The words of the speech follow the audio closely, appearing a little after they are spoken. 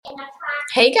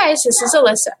Hey guys, this is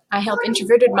Alyssa. I help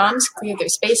introverted moms clear their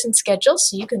space and schedule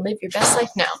so you can live your best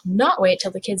life now, not wait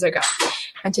till the kids are gone.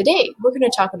 And today we're going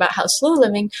to talk about how slow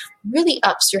living really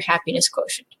ups your happiness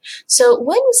quotient. So,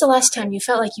 when was the last time you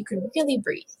felt like you could really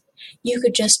breathe? You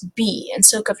could just be and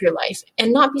soak up your life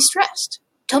and not be stressed?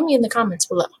 Tell me in the comments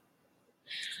below.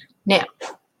 Now,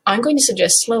 I'm going to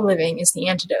suggest slow living is the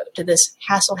antidote to this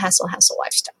hassle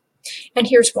lifestyle. And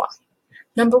here's why.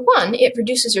 Number one, it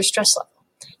reduces your stress level.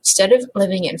 Instead of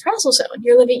living in frazzle zone,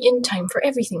 you're living in time for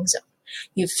everything zone.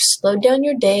 You've slowed down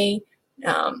your day,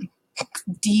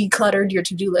 decluttered your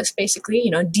to-do list,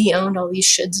 basically, de-owned all these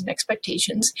shoulds and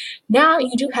expectations. Now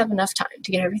you do have enough time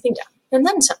to get everything done. And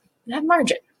then some. You have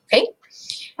margin, okay?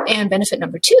 And benefit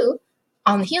number two,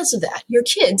 on the heels of that, your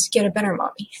kids get a better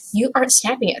mommy. You aren't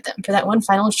snapping at them for that one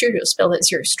final Cheerio spill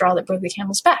that's your straw that broke the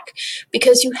camel's back,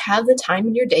 because you have the time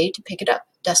in your day to pick it up,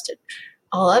 dust it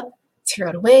all up, throw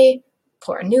it away,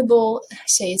 pour a new bowl,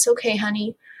 say it's okay,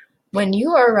 honey. When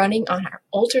you are running on our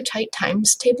ultra-tight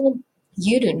times table,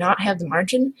 you do not have the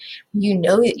margin. You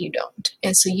know that you don't.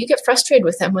 And so you get frustrated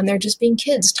with them when they're just being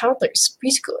kids, toddlers,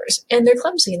 preschoolers, and they're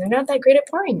clumsy and they're not that great at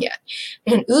pouring yet.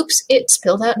 And oops, it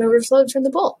spilled out and overflowed from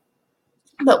the bowl.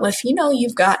 But if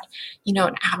you've got,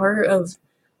 an hour of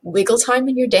wiggle time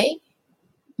in your day,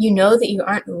 you know that you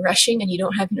aren't rushing and you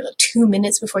don't have, 2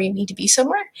 minutes before you need to be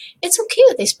somewhere, it's okay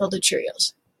that they spilled the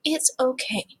Cheerios. It's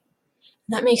okay.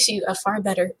 That makes you a far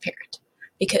better parent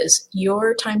because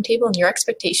your timetable and your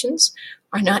expectations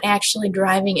are not actually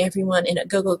driving everyone in a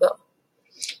go, go, go.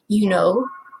 You know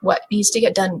what needs to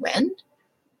get done when,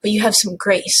 but you have some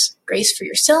grace. Grace for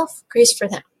yourself, grace for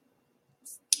them.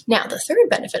 Now, the third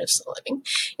benefit of slow living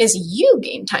is you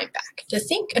gain time back to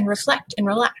think and reflect and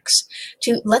relax,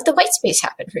 to let the white space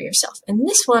happen for yourself. And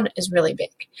this one is really big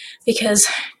because,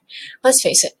 let's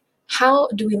face it, how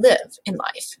do we live in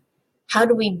life? How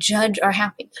do we judge our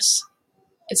happiness?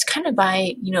 It's kind of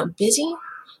by, busy,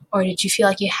 or did you feel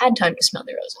like you had time to smell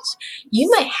the roses? You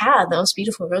might have the most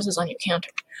beautiful roses on your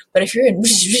counter, but if you're in,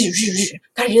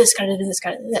 gotta do this, gotta do this,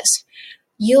 gotta do this,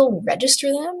 you'll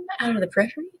register them out of the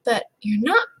periphery, but you're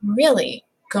not really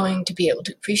going to be able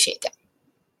to appreciate them.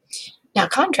 Now,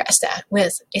 contrast that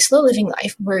with a slow living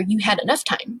life where you had enough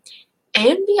time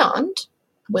and beyond,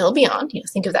 well beyond,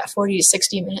 think of that 40 to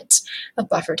 60 minutes of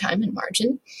buffer time and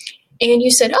margin, and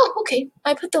you said, oh, okay,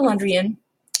 I put the laundry in.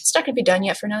 It's not going to be done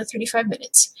yet for another 35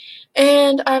 minutes.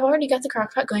 And I've already got the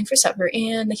crock pot going for supper,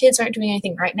 and the kids aren't doing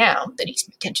anything right now that needs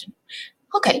my attention.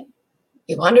 Okay,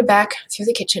 you wander back through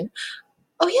the kitchen.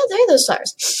 Oh, yeah, there are those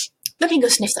flowers. Let me go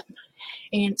sniff them.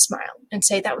 And smile and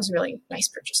say that was a really nice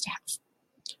purchase to have.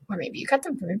 Or maybe you cut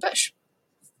them from your bush.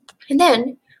 And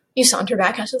then you saunter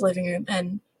back out to the living room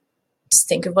and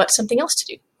think of what something else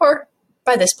to do. Or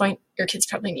by this point, your kids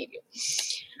probably need you.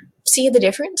 See the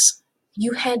difference?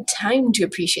 You had time to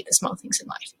appreciate the small things in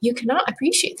life. You cannot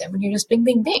appreciate them when you're just bing,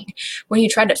 bing, bing. When you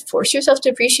try to force yourself to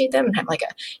appreciate them and have like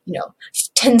a,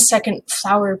 10-second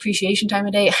flower appreciation time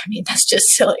a day, that's just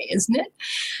silly, isn't it?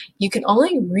 You can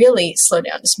only really slow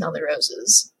down to smell the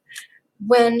roses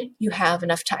when you have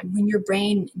enough time, when your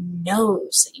brain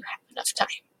knows that you have enough time.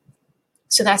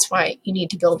 So that's why you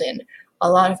need to build in a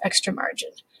lot of extra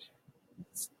margin.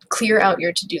 Clear out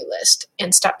your to-do list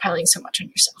and stop piling so much on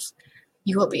yourself.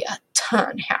 You will be a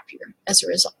ton happier as a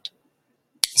result.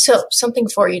 So, something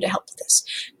for you to help with this.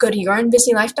 Go to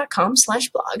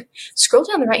yourownbusylife.com/blog, scroll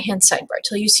down the right-hand sidebar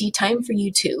till you see Time for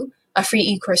You Too, a free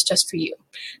e-course just for you.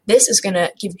 This is going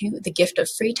to give you the gift of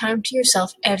free time to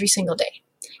yourself every single day.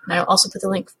 And I'll also put the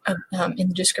link in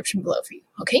the description below for you,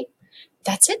 okay?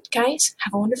 That's it, guys.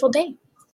 Have a wonderful day.